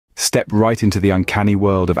Step right into the uncanny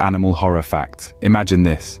world of animal horror facts. Imagine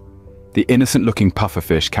this. The innocent-looking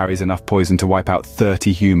pufferfish carries enough poison to wipe out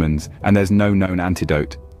 30 humans, and there's no known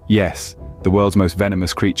antidote. Yes, the world's most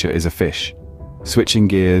venomous creature is a fish. Switching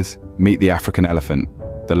gears, meet the African elephant,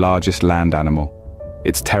 the largest land animal.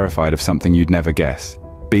 It's terrified of something you'd never guess: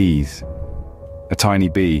 bees. A tiny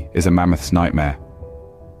bee is a mammoth's nightmare.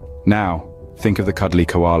 Now, think of the cuddly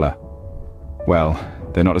koala. Well,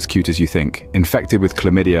 they're not as cute as you think. Infected with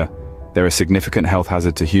chlamydia, they're a significant health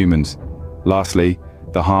hazard to humans. Lastly,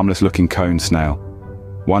 the harmless-looking cone snail.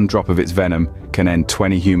 One drop of its venom can end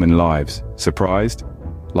 20 human lives. Surprised?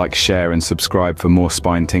 Like, share and subscribe for more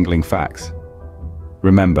spine-tingling facts.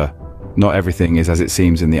 Remember, not everything is as it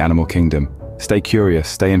seems in the animal kingdom. Stay curious,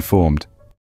 stay informed,